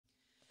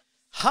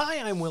Hi,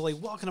 I'm Willie.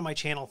 Welcome to my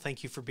channel.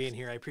 Thank you for being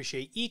here. I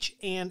appreciate each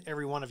and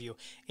every one of you.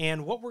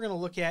 And what we're going to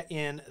look at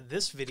in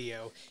this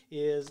video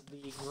is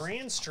the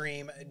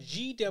Grandstream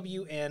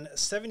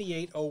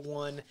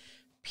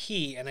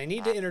GWN7801P. And I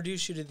need to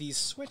introduce you to these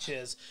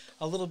switches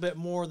a little bit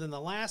more than the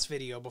last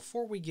video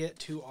before we get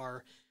to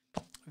our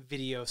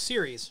video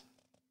series.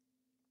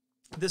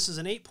 This is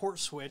an 8-port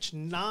switch,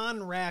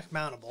 non-rack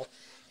mountable.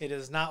 It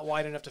is not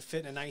wide enough to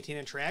fit in a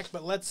 19-inch rack,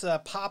 but let's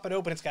pop it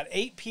open. It's got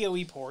 8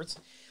 PoE ports.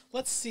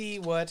 Let's see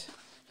what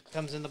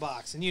comes in the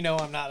box. And you know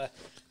I'm not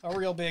a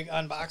real big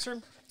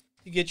unboxer.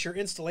 You get your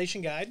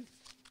installation guide,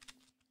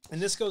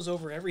 and this goes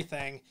over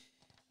everything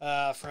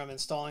from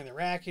installing the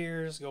rack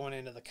ears, going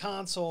into the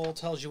console,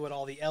 tells you what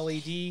all the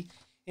LED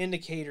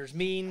indicators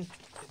mean.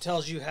 It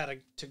tells you how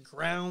to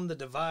ground the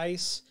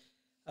device.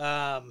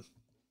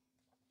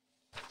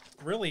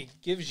 Really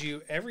gives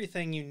you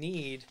everything you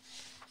need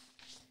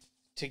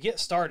to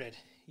get started.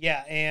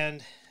 Yeah,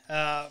 and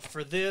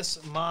for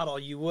this model,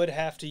 you would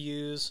have to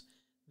use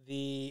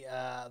the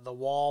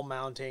wall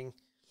mounting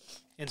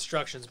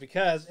instructions,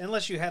 because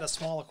unless you had a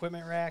small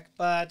equipment rack,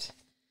 but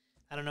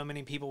I don't know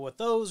many people with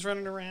those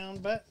running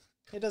around, but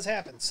it does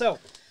happen. So,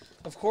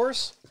 of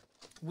course,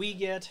 we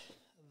get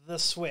the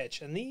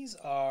switch, and these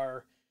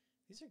are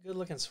good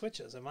looking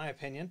switches in my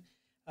opinion.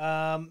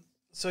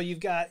 So you've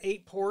got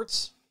 8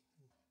 ports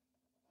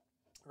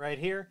right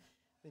here.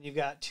 Then you've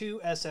got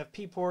 2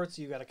 SFP ports.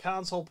 You've got a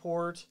console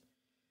port.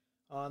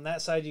 On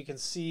that side, you can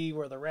see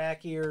where the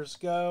rack ears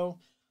go.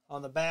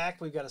 On the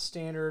back, we've got a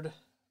standard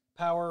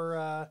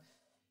power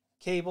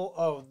cable.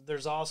 Oh,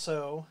 there's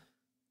also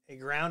a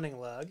grounding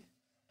lug.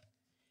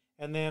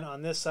 And then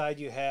on this side,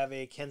 you have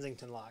a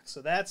Kensington lock.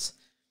 So that's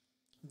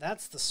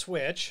the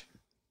switch.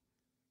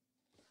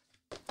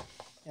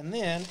 And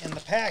then in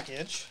the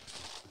package,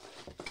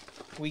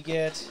 we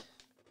get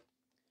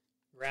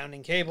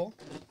grounding cable,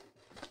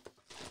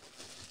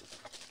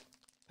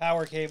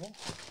 power cable,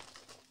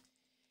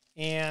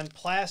 and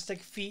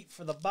plastic feet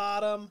for the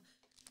bottom,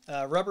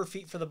 rubber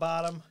feet for the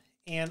bottom,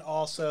 and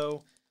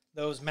also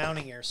those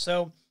mounting ears.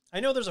 So I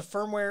know there's a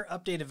firmware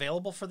update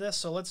available for this,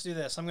 so let's do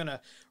this. I'm going to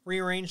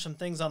rearrange some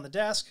things on the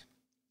desk,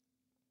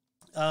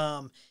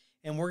 and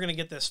we're going to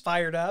get this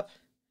fired up.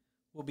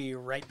 We'll be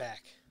right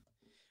back.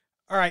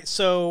 All right,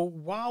 so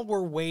while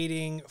we're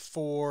waiting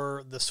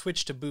for the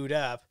switch to boot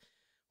up,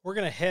 we're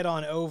going to head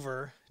on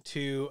over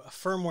to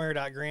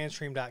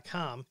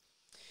firmware.grandstream.com,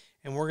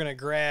 and we're going to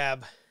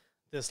grab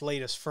this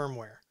latest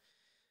firmware.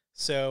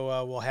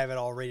 So we'll have it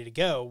all ready to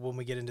go when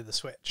we get into the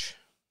switch.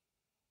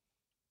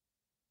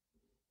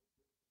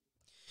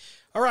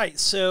 All right,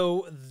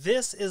 so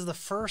this is the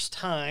first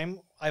time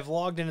I've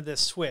logged into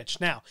this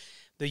switch. Now,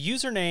 the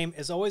username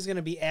is always going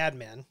to be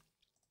admin,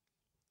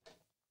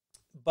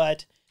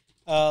 but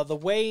the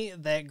way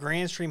that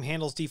Grandstream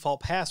handles default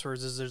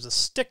passwords is there's a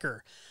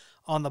sticker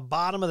on the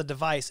bottom of the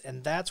device,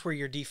 and that's where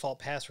your default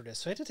password is.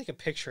 So I had to take a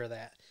picture of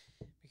that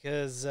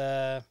because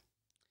they're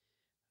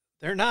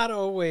not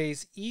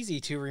always easy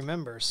to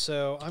remember.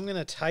 So I'm going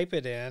to type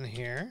it in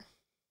here.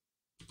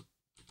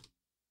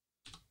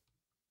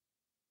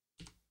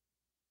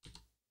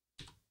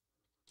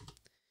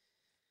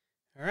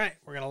 All right,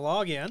 we're going to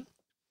log in.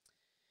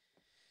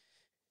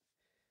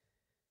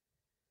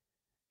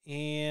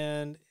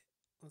 And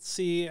let's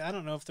see, I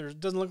don't know if there's,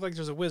 doesn't look like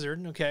there's a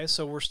wizard. Okay,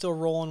 so we're still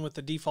rolling with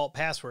the default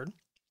password.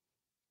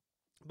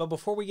 But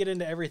before we get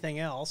into everything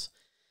else,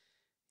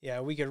 yeah,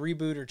 we could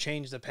reboot or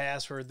change the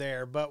password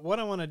there. But what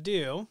I want to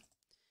do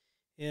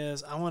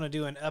is I want to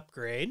do an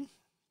upgrade.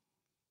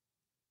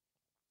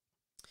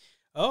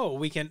 Oh,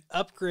 we can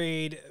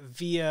upgrade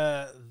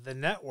via the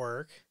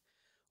network,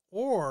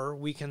 or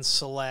we can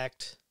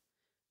select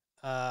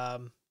a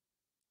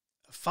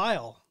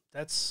file.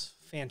 That's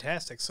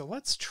fantastic. So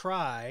let's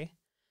try.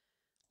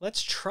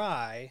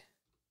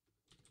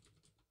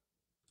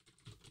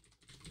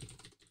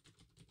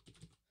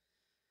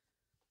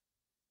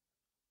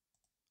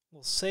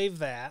 We'll save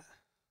that.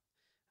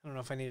 I don't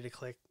know if I needed to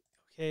click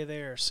OK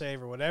there or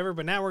save or whatever,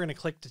 but now we're going to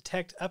click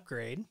Detect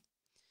Upgrade,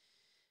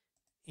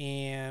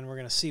 and we're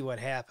going to see what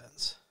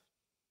happens.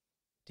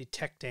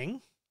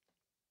 Detecting.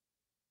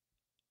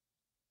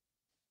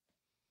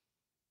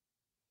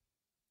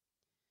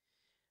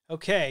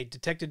 Okay,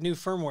 detected new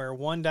firmware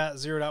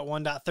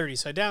 1.0.1.30.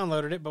 So I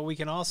downloaded it, but we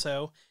can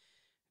also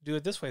do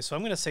it this way. So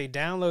I'm going to say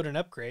download and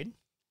upgrade,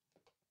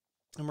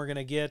 and we're going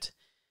to get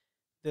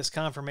this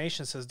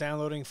confirmation. Says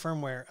downloading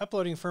firmware,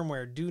 uploading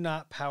firmware, do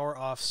not power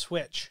off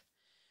switch.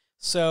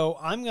 So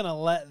I'm going to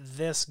let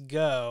this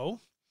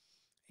go,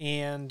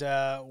 and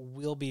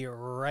we'll be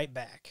right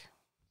back.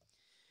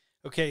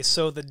 Okay,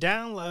 so the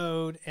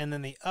download and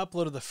then the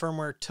upload of the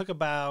firmware took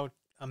about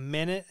a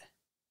minute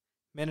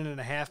and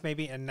a half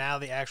maybe, and now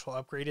the actual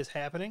upgrade is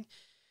happening.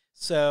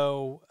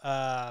 So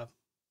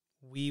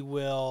we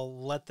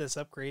will let this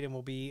upgrade, and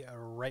we'll be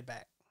right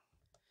back.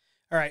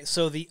 All right,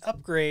 so the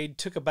upgrade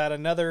took about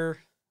another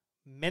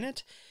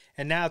minute,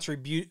 and now it's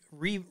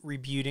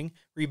rebooting,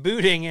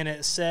 and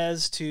it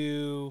says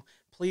to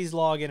please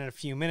log in a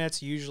few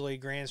minutes. Usually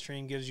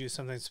Grandstream gives you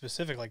something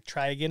specific like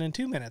try again in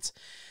 2 minutes.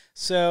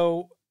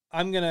 So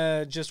I'm going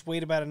to just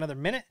wait about another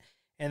minute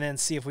and then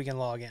see if we can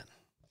log in.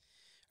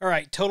 All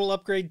right, total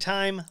upgrade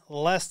time,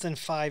 less than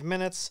 5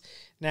 minutes.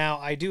 Now,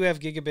 I do have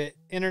gigabit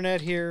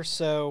internet here,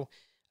 so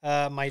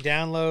my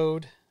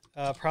download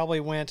probably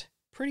went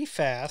pretty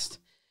fast.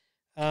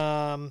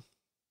 So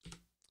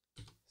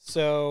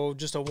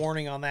just a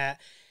warning on that.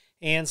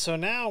 And so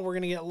now we're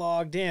going to get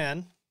logged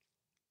in.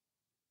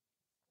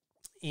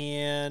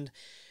 And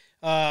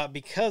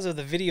because of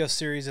the video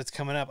series that's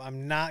coming up,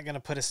 I'm not going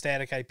to put a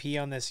static IP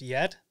on this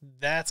yet.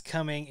 That's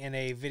coming in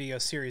a video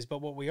series.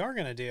 But what we are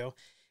going to do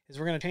is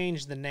we're going to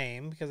change the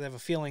name, because I have a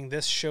feeling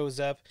this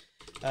shows up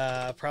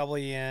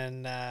probably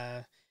in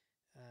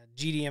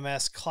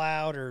GDMS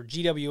Cloud or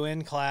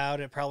GWN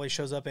Cloud. It probably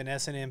shows up in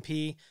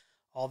SNMP,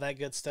 all that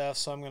good stuff.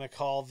 So I'm going to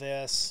call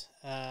this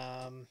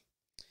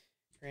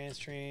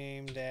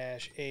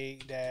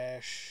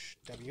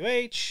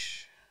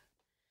Grandstream-8-WH.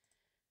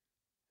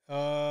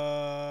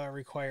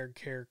 Required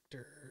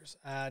characters.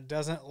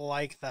 Doesn't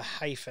like the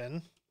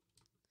hyphen.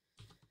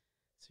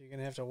 So you're going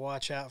to have to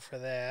watch out for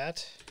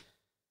that.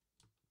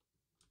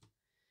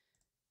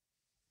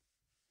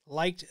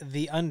 Liked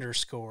the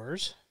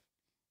underscores.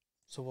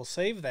 So we'll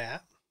save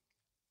that.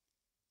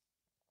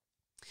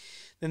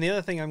 Then the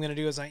other thing I'm going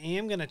to do is I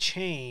am going to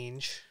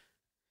change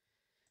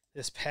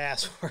this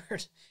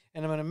password.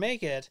 And I'm going to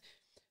make it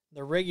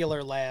the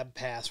regular lab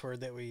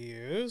password that we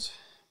use.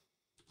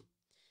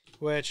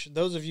 Which,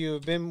 those of you who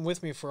have been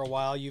with me for a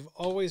while, you've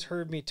always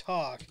heard me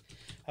talk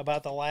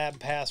about the lab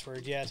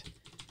password, yet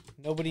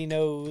nobody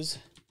knows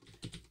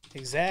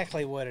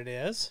exactly what it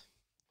is.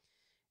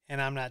 And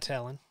I'm not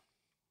telling.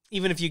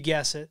 Even if you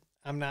guess it,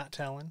 I'm not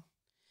telling.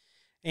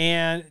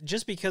 And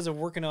just because of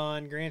working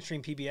on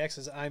Grandstream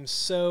PBXs, I'm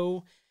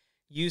so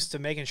used to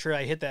making sure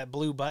I hit that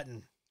blue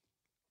button.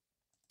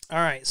 All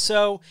right,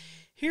 so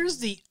here's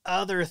the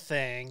other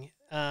thing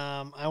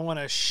I want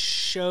to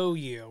show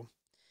you.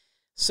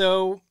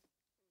 So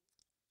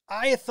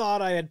I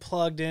thought I had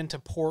plugged into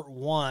port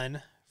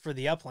 1 for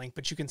the uplink,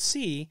 but you can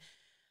see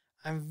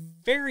I'm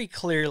very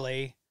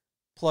clearly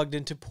plugged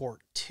into port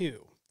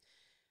 2.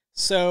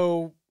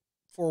 So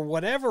for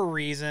whatever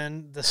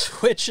reason, the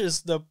switch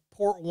is the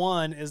port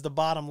 1 is the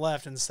bottom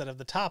left instead of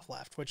the top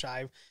left, which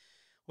I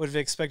would have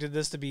expected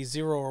this to be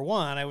 0 or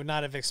 1. I would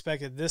not have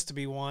expected this to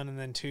be 1 and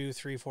then 2,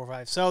 3, 4,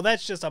 5. So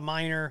that's just a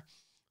minor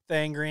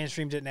thing.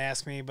 Grandstream didn't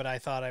ask me, but I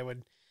thought I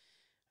would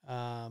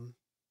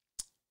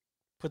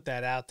put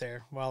that out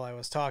there while I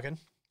was talking.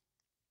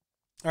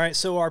 All right,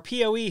 so our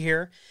PoE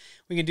here,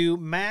 we can do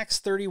max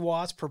 30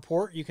 watts per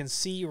port. You can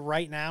see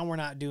right now we're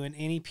not doing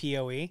any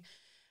PoE.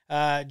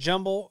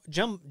 Jumbo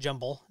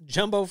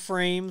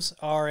frames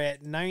are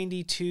at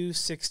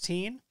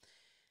 9216.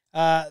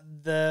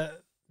 The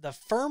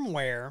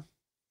firmware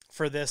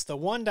for this, the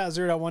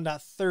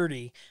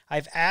 1.0.1.30,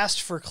 I've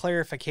asked for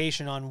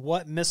clarification on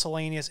what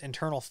miscellaneous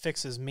internal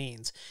fixes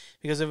means,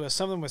 because if it was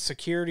something with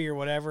security or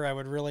whatever, I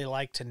would really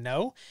like to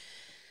know.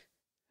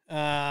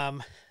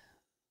 And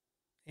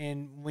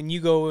when you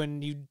go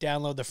and you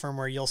download the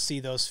firmware, you'll see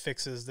those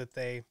fixes that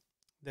they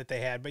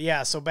had. But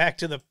yeah, so back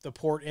to the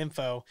port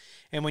info.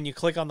 And when you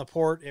click on the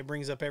port, it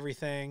brings up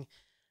everything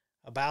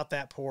about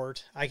that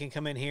port. I can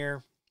come in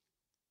here.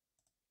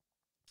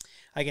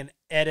 I can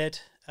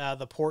edit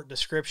the port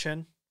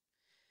description.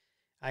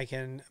 I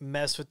can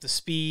mess with the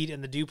speed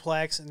and the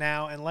duplex.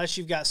 Now, unless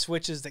you've got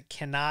switches that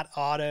cannot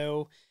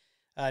auto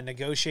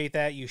negotiate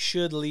that, you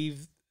should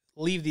leave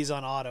these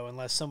on auto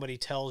unless somebody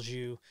tells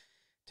you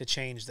to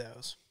change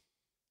those.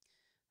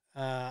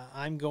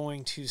 I'm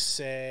going to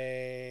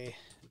say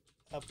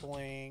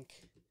uplink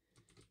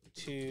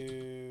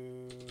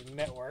to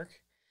network.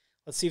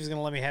 Let's see if it's going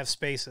to let me have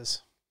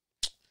spaces.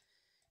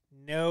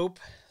 Nope.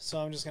 So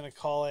I'm just going to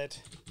call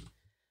it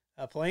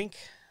uplink.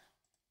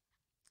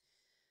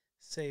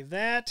 Save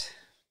that.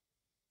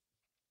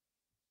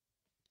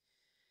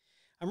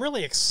 I'm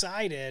really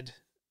excited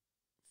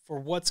for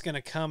what's going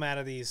to come out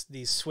of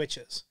these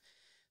switches.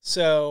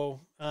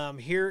 So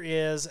here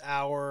is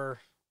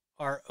our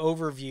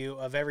overview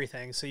of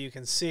everything. So you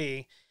can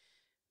see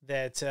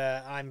that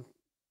I'm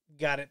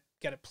got it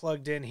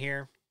plugged in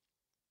here.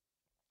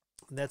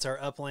 That's our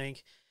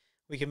uplink.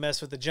 We can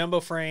mess with the jumbo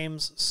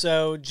frames.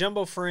 So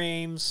jumbo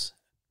frames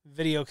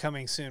video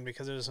coming soon,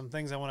 because there's some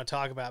things I want to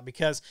talk about,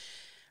 because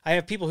I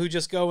have people who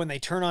just go and they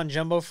turn on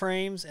jumbo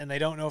frames and they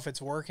don't know if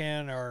it's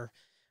working or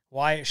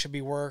why it should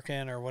be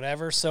working or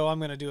whatever. So I'm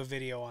going to do a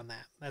video on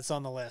that. That's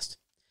on the list.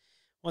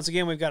 Once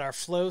again, we've got our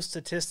flow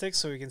statistics,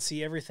 so we can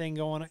see everything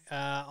going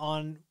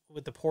on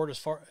with the port as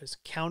far as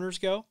counters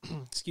go.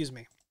 Excuse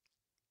me.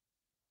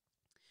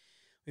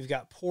 We've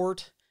got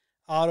port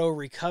auto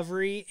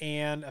recovery,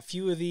 and a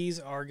few of these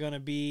are going to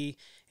be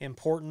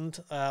important,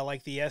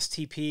 like the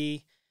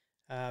STP,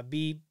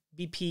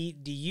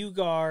 BP DU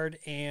guard,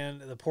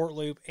 and the port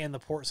loop and the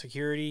port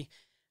security.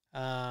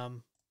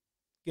 Going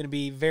to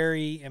be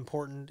very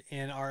important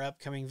in our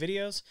upcoming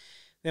videos.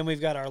 Then we've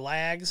got our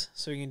lags,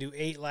 so we can do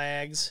 8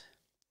 lags.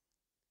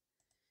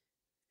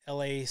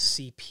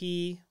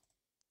 LACP,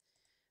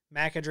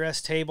 MAC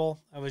address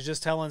table. I was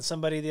just telling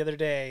somebody the other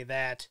day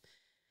that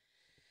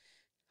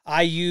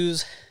I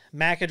use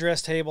MAC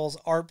address tables,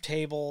 ARP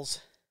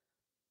tables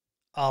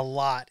a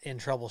lot in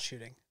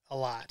troubleshooting, a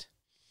lot.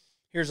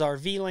 Here's our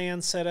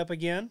VLAN setup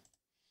again.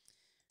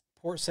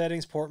 Port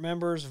settings, port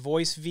members,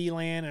 voice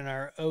VLAN, and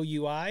our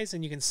OUIs.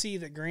 And you can see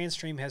that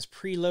Grandstream has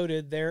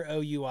preloaded their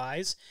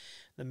OUIs,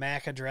 the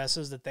MAC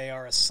addresses that they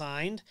are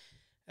assigned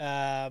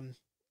to,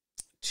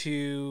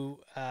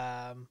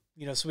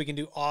 so we can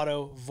do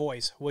auto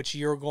voice, which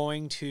you're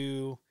going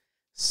to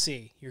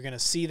see. You're going to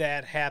see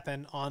that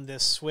happen on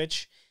this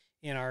switch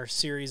in our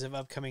series of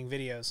upcoming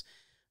videos.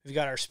 We've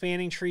got our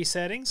spanning tree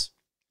settings.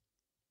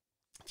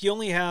 If you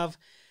only have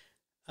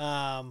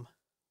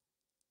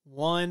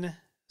one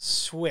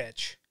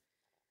switch,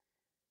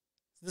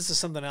 this is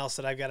something else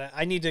that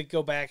I need to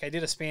go back. I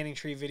did a spanning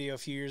tree video a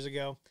few years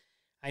ago.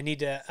 I need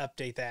to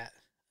update that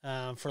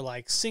for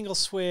like single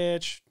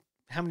switch.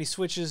 How many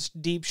switches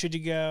deep should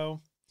you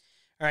go?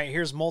 All right,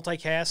 here's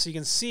multicast. So you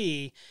can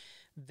see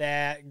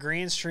that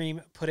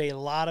Grandstream put a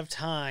lot of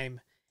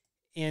time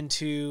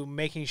into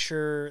making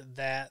sure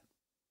that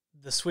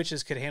the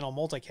switches could handle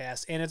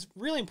multicast. And it's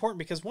really important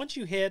because once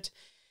you hit,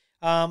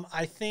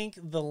 I think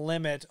the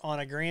limit on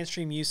a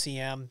Grandstream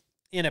UCM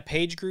in a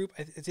page group,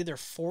 it's either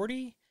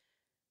 40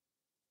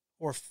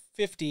 or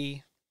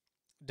 50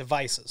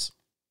 devices.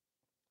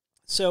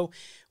 So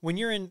when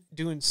you're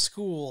doing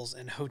schools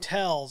and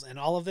hotels and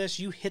all of this,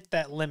 you hit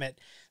that limit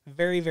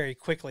very, very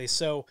quickly.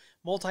 So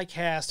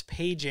multicast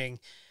paging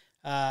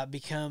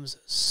becomes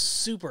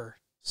super,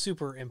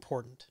 super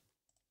important.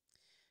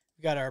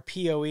 We've got our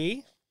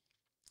PoE.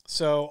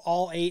 So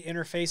all 8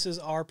 interfaces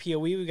are PoE.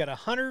 We've got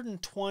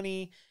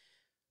 120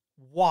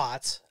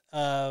 watts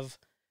of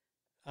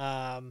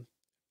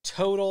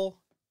total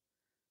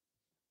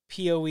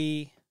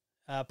PoE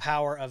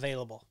power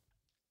available.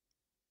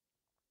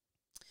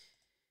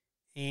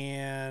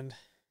 And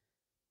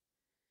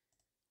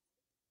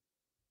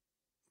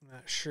I'm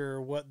not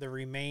sure what the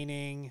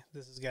remaining,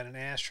 this has got an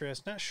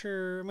asterisk, not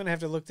sure. I'm going to have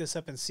to look this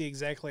up and see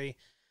exactly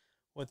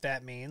what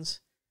that means.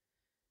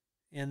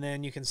 And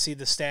then you can see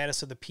the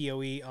status of the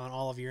PoE on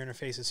all of your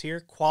interfaces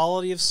here.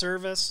 Quality of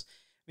service.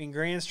 I mean,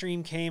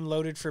 Grandstream came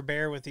loaded for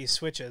bear with these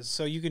switches.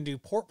 So you can do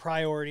port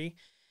priority.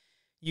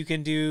 You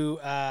can do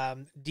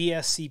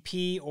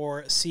DSCP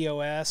or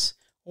COS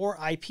or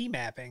IP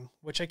mapping,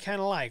 which I kind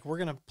of like. We're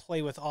going to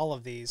play with all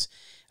of these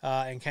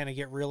and kind of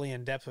get really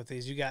in depth with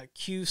these. You got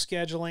queue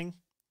scheduling,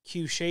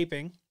 queue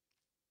shaping,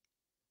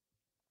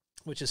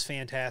 which is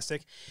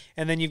fantastic.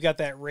 And then you've got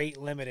that rate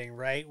limiting,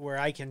 right, where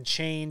I can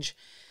change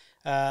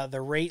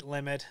the rate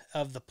limit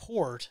of the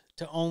port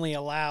to only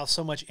allow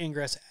so much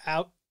ingress,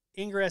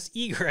 egress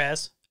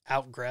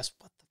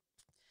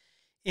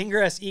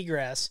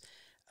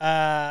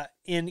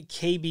in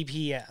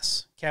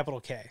kbps, capital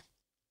K.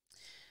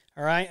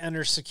 All right,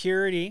 under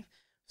security,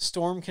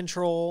 storm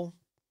control,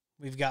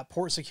 we've got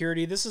port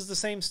security. This is the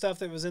same stuff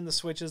that was in the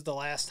switches the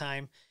last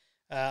time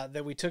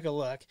that we took a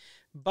look,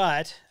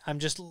 but I'm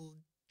just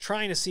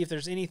trying to see if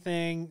there's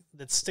anything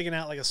that's sticking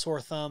out like a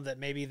sore thumb that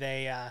maybe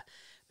they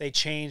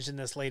changed in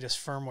this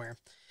latest firmware.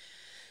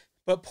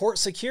 But port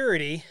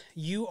security,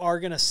 you are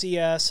going to see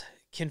us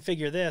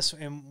configure this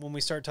and when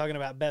we start talking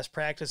about best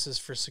practices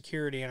for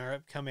security in our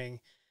upcoming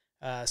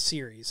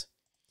series.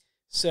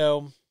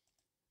 So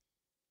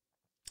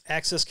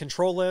access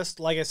control list,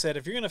 like I said,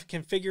 if you're going to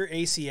configure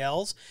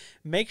ACLs,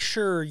 make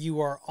sure you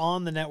are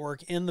on the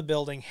network in the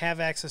building, have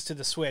access to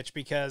the switch,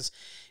 because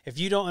if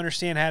you don't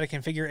understand how to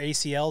configure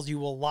ACLs, you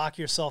will lock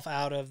yourself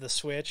out of the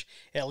switch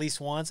at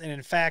least once. And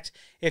in fact,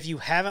 if you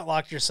haven't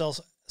locked yourself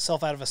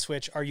out of a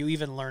switch, are you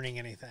even learning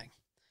anything,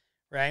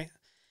 right?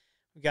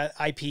 We got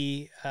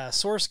IP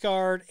source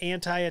guard,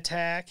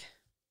 anti-attack.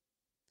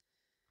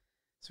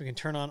 So we can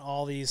turn on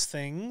all these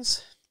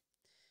things.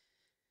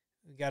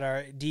 We got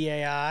our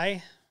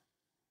DAI,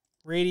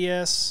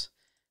 radius,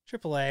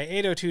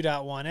 AAA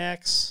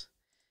 802.1x,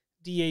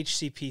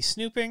 DHCP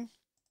snooping.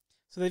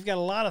 So they've got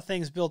a lot of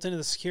things built into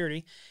the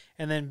security.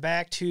 And then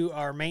back to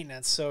our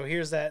maintenance. So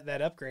here's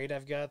that upgrade.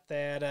 I've got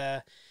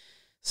that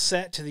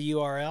set to the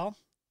URL.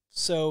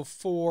 So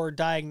for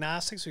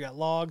diagnostics, we got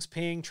logs,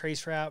 ping,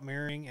 traceroute,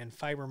 mirroring, and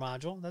fiber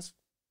module. That's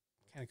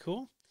kind of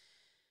cool.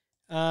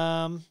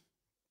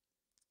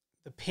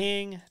 The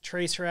ping,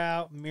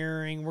 traceroute,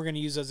 mirroring, we're going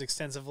to use those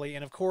extensively.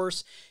 And of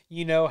course,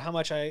 you know how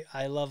much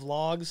I love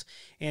logs.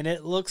 And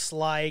it looks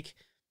like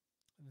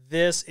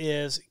this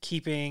is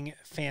keeping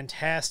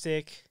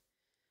fantastic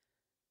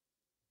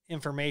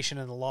information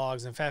in the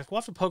logs. In fact, we'll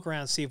have to poke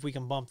around and see if we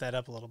can bump that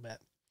up a little bit.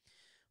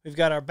 We've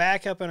got our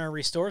backup and our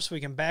restore, so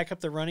we can back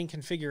up the running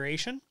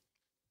configuration.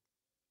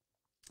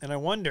 And I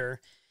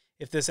wonder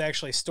if this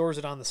actually stores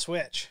it on the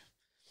switch.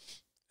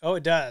 Oh,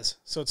 it does.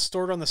 So it's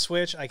stored on the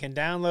switch. I can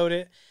download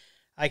it.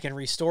 I can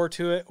restore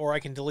to it, or I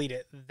can delete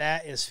it.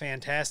 That is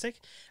fantastic.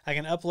 I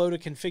can upload a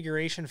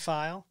configuration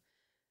file,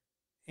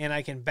 and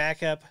I can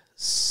back up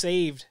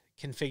saved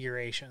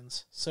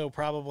configurations. So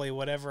probably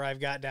whatever I've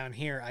got down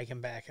here, I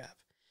can back up.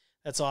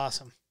 That's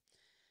awesome.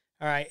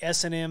 All right,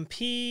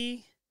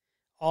 SNMP,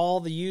 all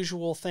the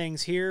usual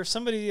things here.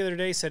 Somebody the other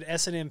day said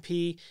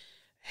SNMP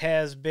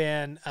has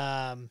been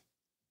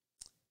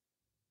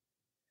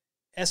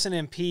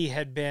SNMP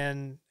had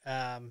been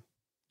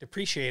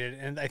depreciated,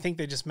 and I think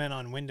they just meant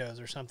on Windows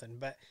or something.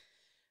 But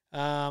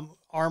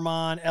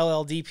Armon,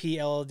 LLDP,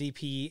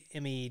 LLDP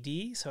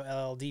MED, so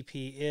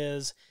LLDP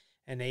is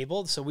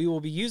enabled. So we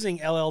will be using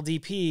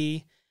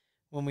LLDP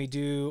when we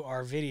do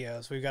our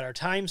videos. We've got our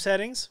time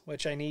settings,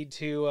 which I need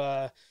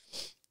to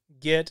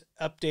get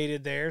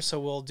updated there. So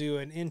we'll do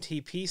an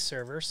NTP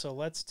server. So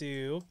let's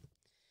do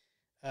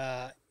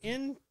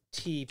ntp.uiuc.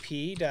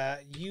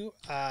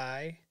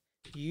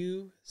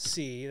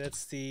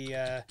 That's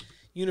the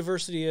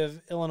University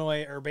of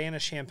Illinois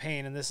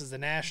Urbana-Champaign, and this is the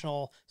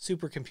National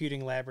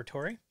Supercomputing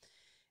Laboratory.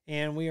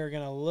 And we are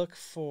going to look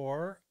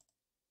for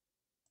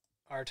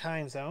our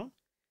time zone.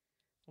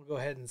 We'll go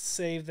ahead and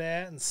save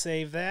that and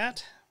save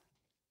that.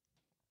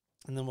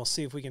 And then we'll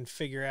see if we can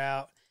figure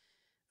out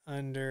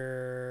under,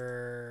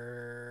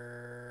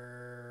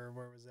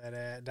 where was that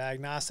at?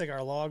 Diagnostic,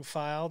 our log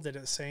file. Did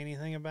it say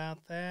anything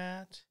about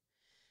that?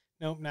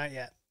 Nope, not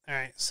yet. All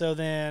right, so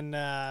then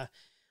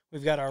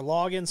we've got our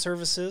login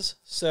services.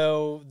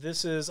 So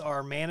this is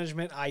our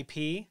management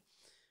IP,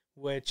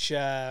 which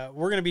we're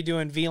going to be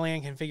doing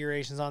VLAN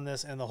configurations on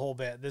this and the whole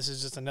bit. This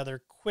is just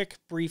another quick,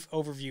 brief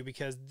overview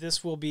because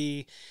this will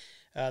be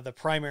the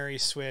primary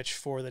switch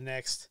for the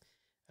next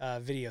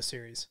video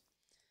series.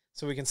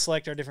 So we can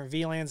select our different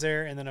VLANs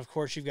there, and then of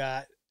course you've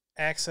got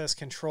access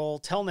control.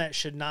 Telnet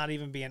should not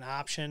even be an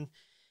option.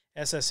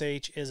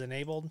 SSH is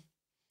enabled.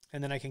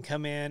 And then I can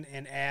come in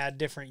and add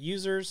different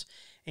users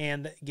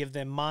and give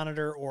them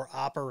monitor or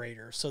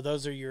operator. So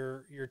those are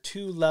your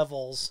two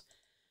levels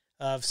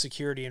of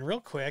security. And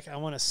real quick, I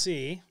want to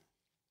see.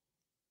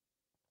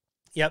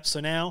 Yep,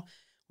 so now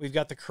we've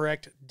got the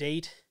correct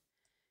date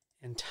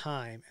and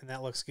time, and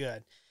that looks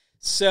good.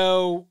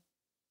 So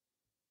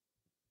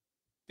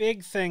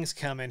big things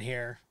coming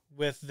here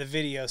with the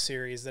video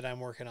series that I'm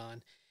working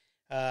on.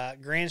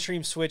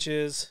 Grandstream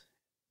switches,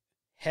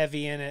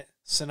 heavy in it.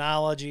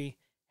 Synology,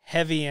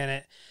 heavy in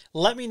it.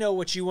 Let me know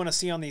what you want to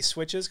see on these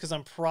switches, because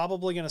I'm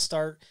probably going to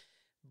start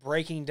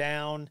breaking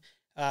down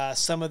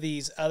some of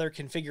these other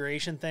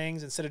configuration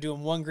things. Instead of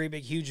doing one great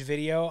big huge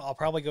video, I'll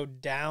probably go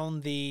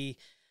down the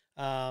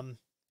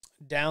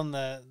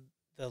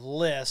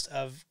list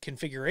of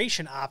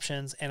configuration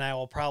options, and I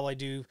will probably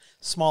do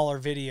smaller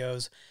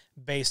videos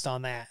based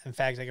on that. In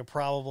fact, I could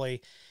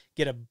probably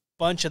get a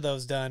bunch of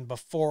those done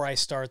before I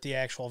start the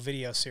actual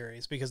video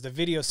series, because the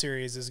video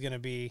series is going to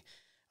be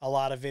a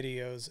lot of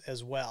videos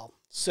as well.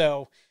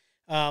 So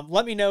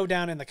let me know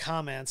down in the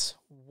comments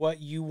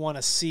what you want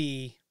to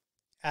see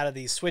out of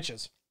these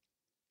switches.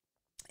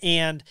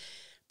 And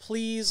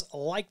please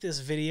like this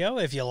video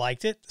if you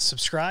liked it.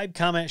 Subscribe,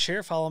 comment,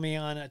 share. Follow me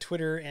on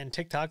Twitter and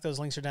TikTok. Those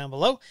links are down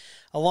below,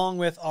 along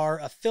with our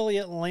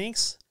affiliate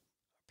links,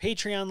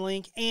 Patreon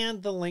link,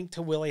 and the link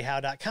to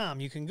williehowe.com.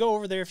 You can go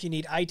over there if you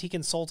need IT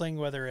consulting,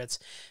 whether it's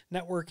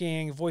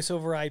networking, voice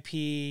over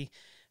IP,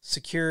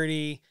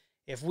 security.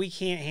 If we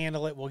can't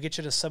handle it, we'll get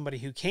you to somebody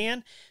who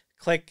can.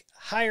 Click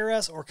hire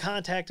us or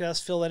contact us,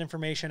 fill that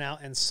information out,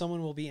 and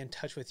someone will be in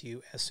touch with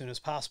you as soon as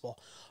possible.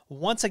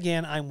 Once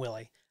again, I'm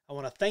Willie. I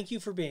want to thank you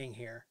for being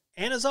here.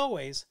 And as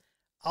always,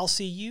 I'll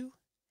see you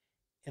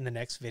in the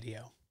next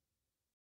video.